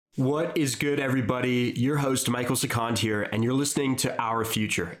What is good, everybody? Your host, Michael Second here, and you're listening to Our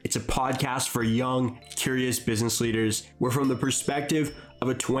Future. It's a podcast for young, curious business leaders, where from the perspective of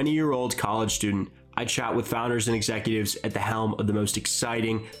a 20-year-old college student, I chat with founders and executives at the helm of the most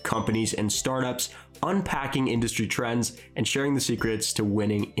exciting companies and startups, unpacking industry trends and sharing the secrets to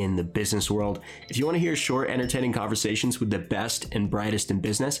winning in the business world. If you want to hear short, entertaining conversations with the best and brightest in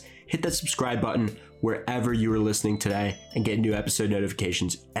business, hit that subscribe button wherever you are listening today and get new episode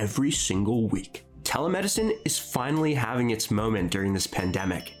notifications every single week. Telemedicine is finally having its moment during this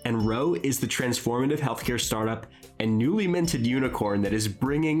pandemic, and Ro is the transformative healthcare startup and newly minted unicorn that is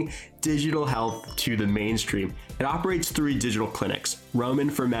bringing digital health to the mainstream. It operates 3 digital clinics, Roman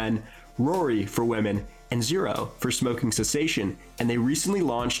for men, Rory for women, and Zero for smoking cessation, and they recently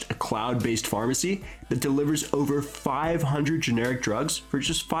launched a cloud-based pharmacy that delivers over 500 generic drugs for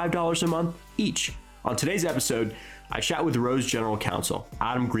just $5 a month each. On today's episode, I chat with Ro's general counsel,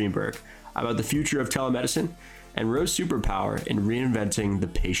 Adam Greenberg, about the future of telemedicine and Ro's superpower in reinventing the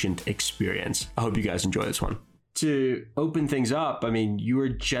patient experience. I hope you guys enjoy this one. To open things up, I mean, you were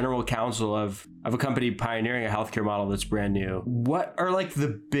general counsel of a company pioneering a healthcare model that's brand new. What are like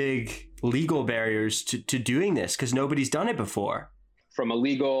the big legal barriers to doing this? Because nobody's done it before. From a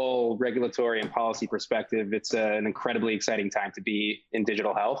legal, regulatory, and policy perspective, it's an incredibly exciting time to be in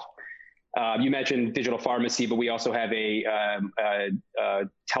digital health. You mentioned digital pharmacy, but we also have a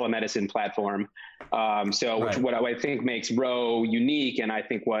telemedicine platform. What I think makes Ro unique, and I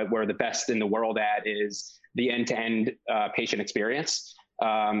think what we're the best in the world at, is the end-to-end patient experience.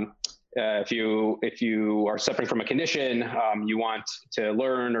 If you are suffering from a condition, you want to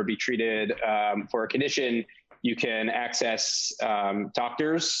learn or be treated for a condition, you can access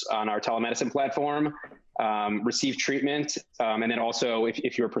doctors on our telemedicine platform, receive treatment, and then also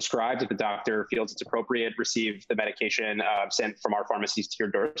if you're prescribed, if the doctor feels it's appropriate, receive the medication sent from our pharmacies to your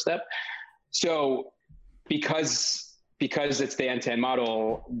doorstep. So because it's the end-to-end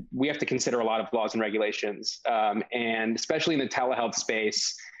model, we have to consider a lot of laws and regulations. And especially in the telehealth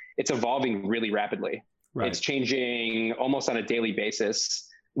space, it's evolving really rapidly. Right. It's changing almost on a daily basis.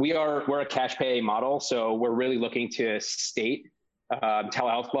 We're a cash pay model, so we're really looking to state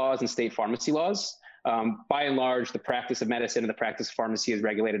telehealth laws and state pharmacy laws. By and large, the practice of medicine and the practice of pharmacy is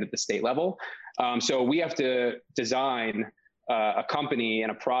regulated at the state level. So we have to design a company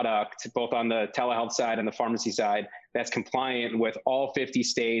and a product, both on the telehealth side and the pharmacy side, that's compliant with all 50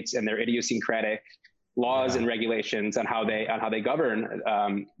 states and their idiosyncratic laws and regulations on how they govern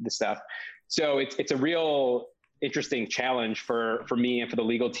this stuff. So it's a real interesting challenge for me and for the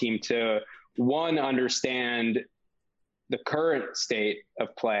legal team to, one, understand the current state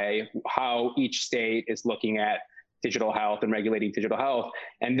of play, how each state is looking at digital health and regulating digital health,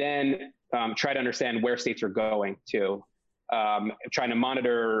 and then try to understand where states are going to. Trying to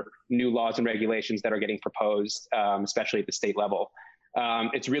monitor new laws and regulations that are getting proposed, especially at the state level.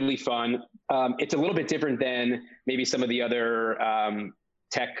 It's really fun. It's a little bit different than maybe some of the other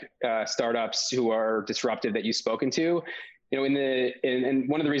tech startups who are disruptive that you've spoken to. You know, and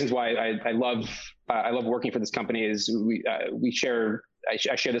one of the reasons why I love working for this company is I share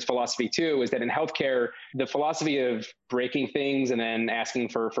this philosophy too, is that in healthcare, the philosophy of breaking things and then asking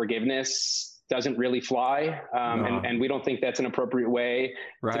for forgiveness doesn't really fly. And we don't think that's an appropriate way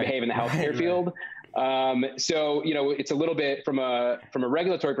to behave in the healthcare field. So, you know, it's a little bit from a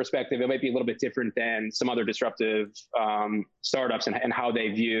regulatory perspective, it might be a little bit different than some other disruptive startups and how they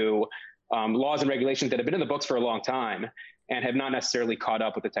view laws and regulations that have been in the books for a long time and have not necessarily caught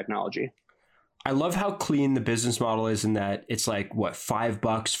up with the technology. I love how clean the business model is in that it's like, what,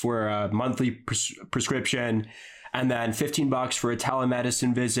 $5 for a monthly prescription and then $15 for a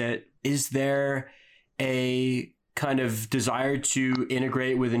telemedicine visit. Is there a kind of desire to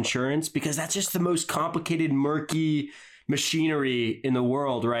integrate with insurance? Because that's just the most complicated, murky machinery in the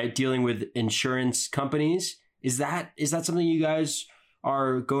world, right? Dealing with insurance companies. Is that something you guys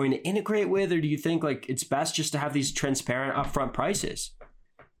are going to integrate with, or do you think like it's best just to have these transparent upfront prices?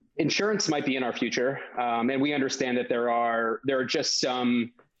 Insurance might be in our future, and we understand that there are just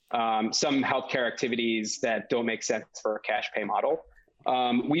some healthcare activities that don't make sense for a cash pay model.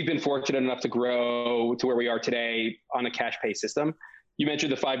 We've been fortunate enough to grow to where we are today on a cash pay system. You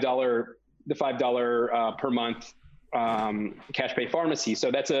mentioned the $5 per month cash pay pharmacy. So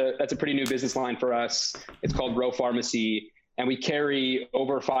that's a pretty new business line for us. It's called Ro Pharmacy, and we carry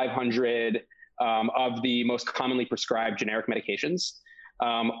over 500 of the most commonly prescribed generic medications,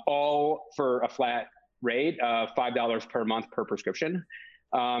 all for a flat rate of $5 per month per prescription.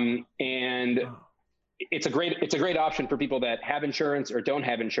 And it's a great option for people that have insurance or don't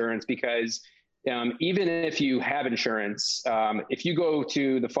have insurance, because even if you have insurance, if you go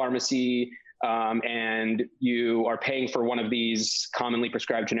to the pharmacy and you are paying for one of these commonly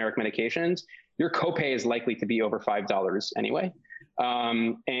prescribed generic medications, your copay is likely to be over $5 anyway.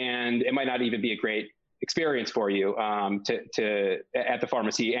 And it might not even be a great experience for you at the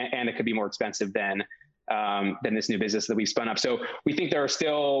pharmacy, and it could be more expensive than this new business that we've spun up. So we think there are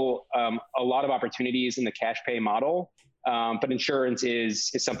still a lot of opportunities in the cash pay model, but insurance is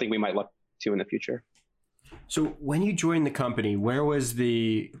something we might look to in the future. So when you joined the company, where was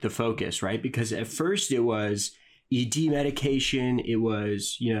the focus, right? Because at first it was ED medication, it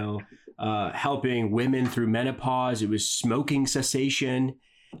was, helping women through menopause, it was smoking cessation.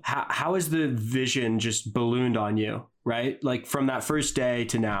 How has the vision just ballooned on you, right? Like from that first day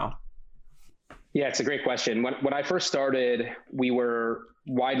to now? Yeah, it's a great question. When I first started, we were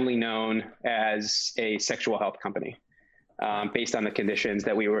widely known as a sexual health company. Based on the conditions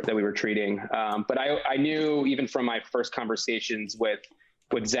that we were treating. But I knew even from my first conversations with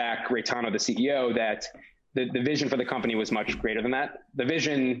Zach Reitano, the CEO, that the vision for the company was much greater than that. The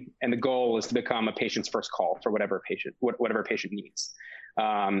vision and the goal is to become a patient's first call for whatever patient needs.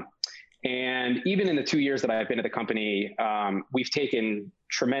 And even in the 2 years that I've been at the company, we've taken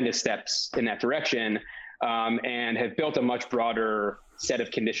tremendous steps in that direction and have built a much broader set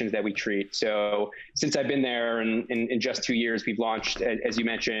of conditions that we treat. So since I've been there, and in just 2 years, we've launched, as you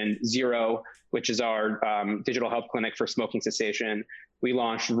mentioned, Zero, which is our digital health clinic for smoking cessation. We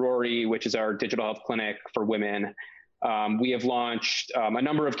launched Rory, which is our digital health clinic for women. We have launched a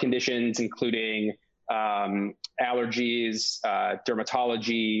number of conditions, including allergies,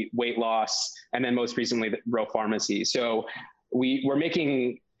 dermatology, weight loss, and then most recently, Row Pharmacy. So we're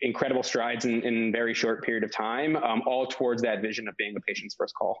making incredible strides in a very short period of time, all towards that vision of being the patient's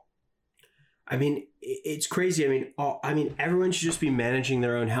first call. I mean, it's crazy. I mean, everyone should just be managing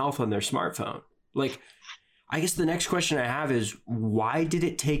their own health on their smartphone. Like, I guess the next question I have is, why did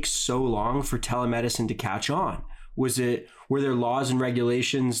it take so long for telemedicine to catch on? Were there laws and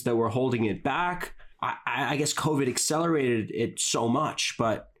regulations that were holding it back? I guess COVID accelerated it so much,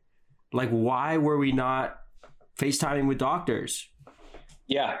 but like, why were we not FaceTiming with doctors?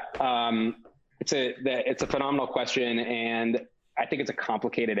 Yeah, it's a phenomenal question, and I think it's a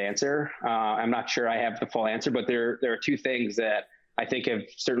complicated answer. I'm not sure I have the full answer, but there are two things that I think have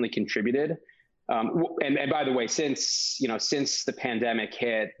certainly contributed. And by the way, since the pandemic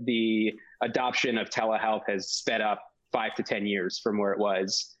hit, the adoption of telehealth has sped up 5 to 10 years from where it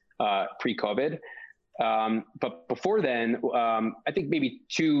was pre-COVID. But before then, I think maybe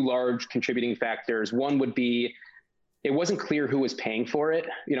two large contributing factors. One would be, it wasn't clear who was paying for it.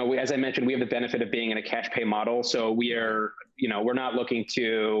 As I mentioned, we have the benefit of being in a cash pay model. So we're not looking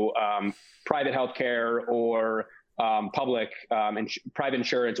to private healthcare or private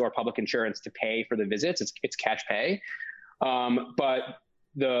insurance or public insurance to pay for the visits. It's cash pay. But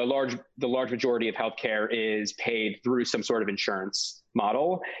the large majority of healthcare is paid through some sort of insurance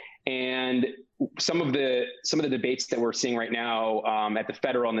model. And some of the debates that we're seeing right now at the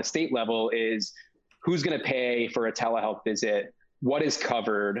federal and the state level is, who's going to pay for a telehealth visit? What is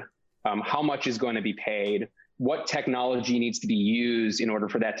covered? How much is going to be paid? What technology needs to be used in order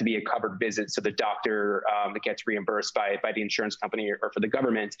for that to be a covered visit, so the doctor that gets reimbursed by the insurance company or for the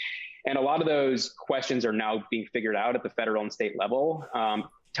government? And a lot of those questions are now being figured out at the federal and state level.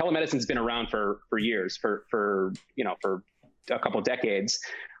 Telemedicine's been around for years, for a couple of decades.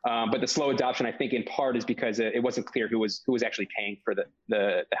 But the slow adoption, I think, in part is because it wasn't clear who was actually paying for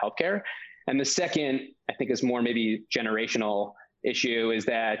the healthcare. And the second, I think, is more maybe generational issue, is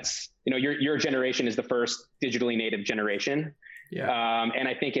that your generation is the first digitally native generation. Yeah. And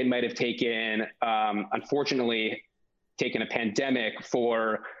I think it might have unfortunately taken a pandemic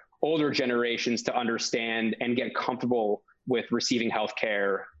for older generations to understand and get comfortable with receiving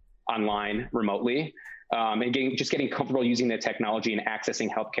healthcare online remotely, and getting comfortable using the technology and accessing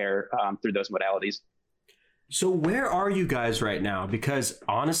healthcare through those modalities. So where are you guys right now? Because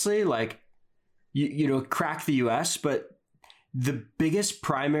honestly, like, crack the US, but the biggest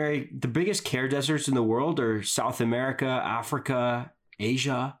care deserts in the world are South America, Africa,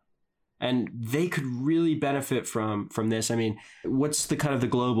 Asia, and they could really benefit from this. I mean, what's the kind of the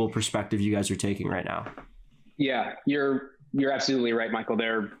global perspective you guys are taking right now? Yeah, you're absolutely right, Michael.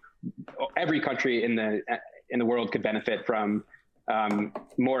 Every country in the world could benefit from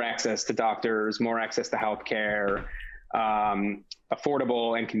more access to doctors, more access to healthcare,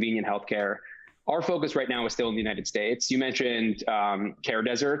 affordable and convenient healthcare. Our focus right now is still in the United States. You mentioned care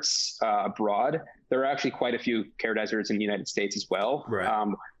deserts abroad. There are actually quite a few care deserts in the United States as well. Right.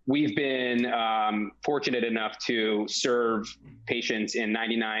 We've been fortunate enough to serve patients in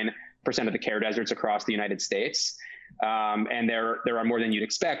 99 of the care deserts across the United States. And there are more than you'd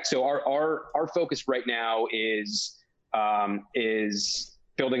expect. So our focus right now is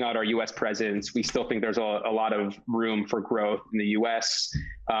building out our U.S. presence. We still think there's a lot of room for growth in the U.S.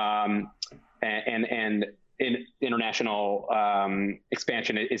 And in international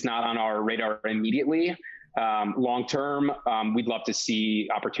expansion is not on our radar immediately. Long term, we'd love to see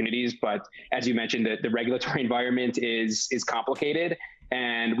opportunities, but as you mentioned, the regulatory environment is complicated,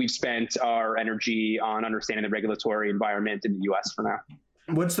 and we've spent our energy on understanding the regulatory environment in the U.S. for now.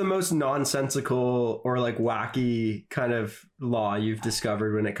 What's the most nonsensical or like wacky kind of law you've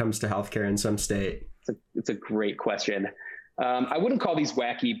discovered when it comes to healthcare in some state? It's a great question. I wouldn't call these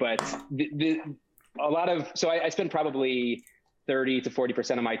wacky, but I spend probably 30 to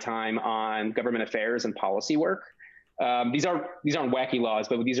 40% of my time on government affairs and policy work. These aren't wacky laws,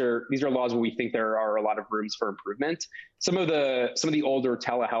 but these are laws where we think there are a lot of rooms for improvement. Some of the older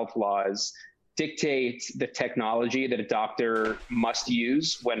telehealth laws dictate the technology that a doctor must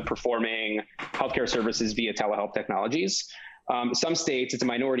use when performing healthcare services via telehealth technologies. Some states, it's a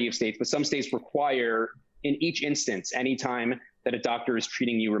minority of states, but some states require in each instance, anytime that a doctor is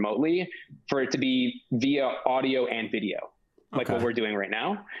treating you remotely, for it to be via audio and video, like what we're doing right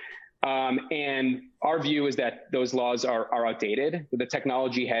now. And our view is that those laws are outdated. The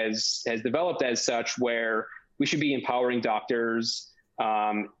technology has developed as such where we should be empowering doctors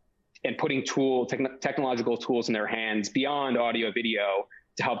and putting technological tools in their hands beyond audio video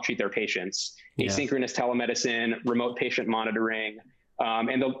to help treat their patients. Asynchronous telemedicine, remote patient monitoring,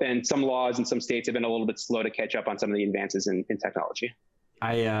 and some laws in some states have been a little bit slow to catch up on some of the advances in technology.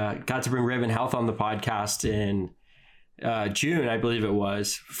 I got to bring Ribbon Health on the podcast in June, I believe it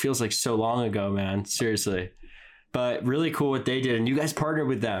was. Feels like so long ago, man. Seriously. But really cool what they did. And you guys partnered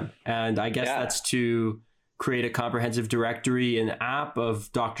with them. And I guess that's to create a comprehensive directory and app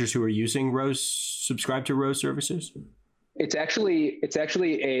of doctors who are using subscribe to Rose services. It's actually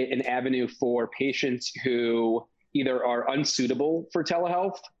an avenue for patients who either are unsuitable for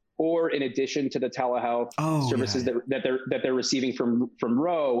telehealth, or in addition to the telehealth services that they're receiving from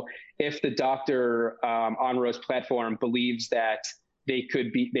Ro, if the doctor on Ro's platform believes that they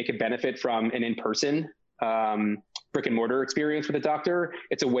could benefit from an in-person brick and mortar experience with a doctor,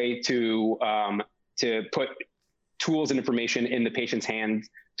 it's a way to put tools and information in the patient's hands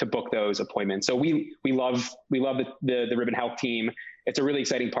to book those appointments. So we love the Ribbon Health team. It's a really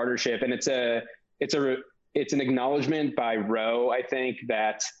exciting partnership, and it's an acknowledgement by Ro, I think,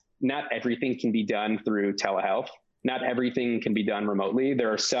 that not everything can be done through telehealth. Not everything can be done remotely.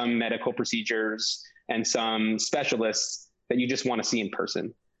 There are some medical procedures and some specialists that you just want to see in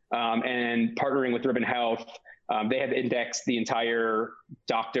person. And partnering with Ribbon Health, they have indexed the entire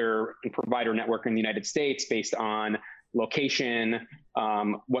doctor and provider network in the United States based on location,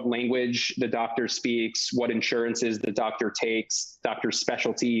 what language the doctor speaks, what insurances the doctor takes, doctor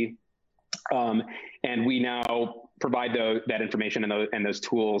specialty. And we now provide that information and those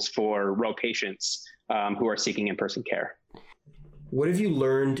tools for Ro patients who are seeking in-person care. What have you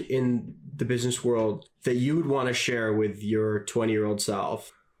learned in the business world that you would want to share with your 20-year-old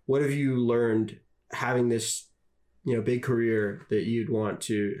self? What have you learned having this, big career that you'd want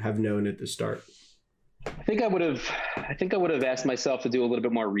to have known at the start? I think I would have asked myself to do a little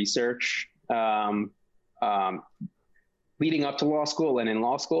bit more research leading up to law school and in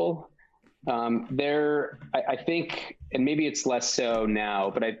law school. I think, and maybe it's less so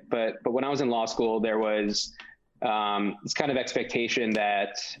now, but when I was in law school, there was this kind of expectation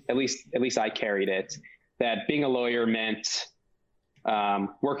that at least I carried it, that being a lawyer meant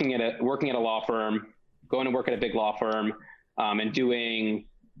working at a law firm, going to work at a big law firm, and doing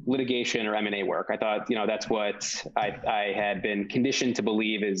litigation or M&A work. I thought, that's what I had been conditioned to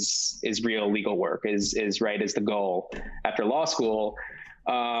believe is real legal work, is the goal after law school.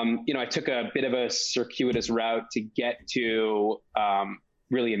 I took a bit of a circuitous route to get to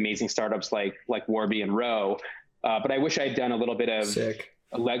really amazing startups like Warby and Ro, but I wish I'd done a little bit of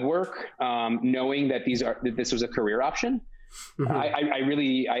legwork, knowing that this was a career option. Mm-hmm.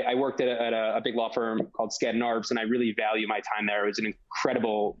 I worked at a big law firm called Skadden Arps, and I really value my time there. It was an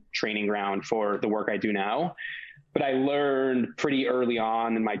incredible training ground for the work I do now. But I learned pretty early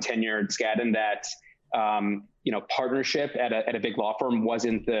on in my tenure at Skadden that partnership at a big law firm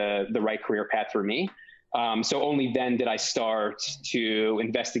wasn't the right career path for me. So only then did I start to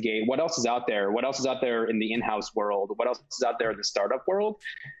investigate what else is out there, in the in-house world, what else is out there in the startup world.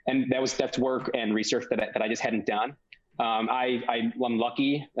 And that's work and research that I just hadn't done. I'm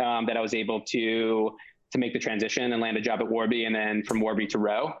lucky that I was able to make the transition and land a job at Warby, and then from Warby to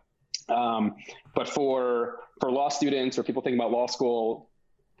Ro. But for law students or people thinking about law school,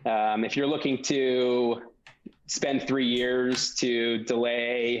 If you're looking to spend 3 years to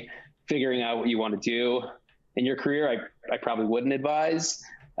delay figuring out what you want to do in your career, I probably wouldn't advise.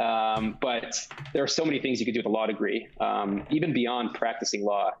 But there are so many things you could do with a law degree, even beyond practicing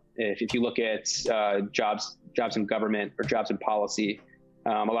law. If you look at jobs in government or jobs in policy, a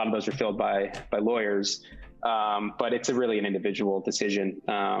lot of those are filled by lawyers. But it's really an individual decision.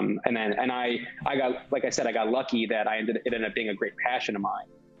 And I got, like I said, I got lucky that it ended up being a great passion of mine.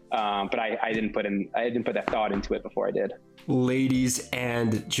 But I didn't put that thought into it before I did. Ladies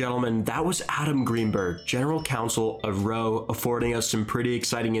and gentlemen, that was Adam Greenberg, General Counsel of Roe, affording us some pretty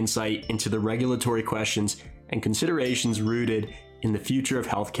exciting insight into the regulatory questions and considerations rooted in the future of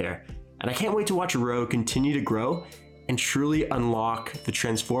healthcare. And I can't wait to watch Roe continue to grow and truly unlock the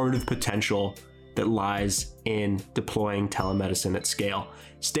transformative potential that lies in deploying telemedicine at scale.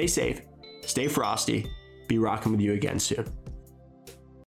 Stay safe, stay frosty, be rocking with you again soon.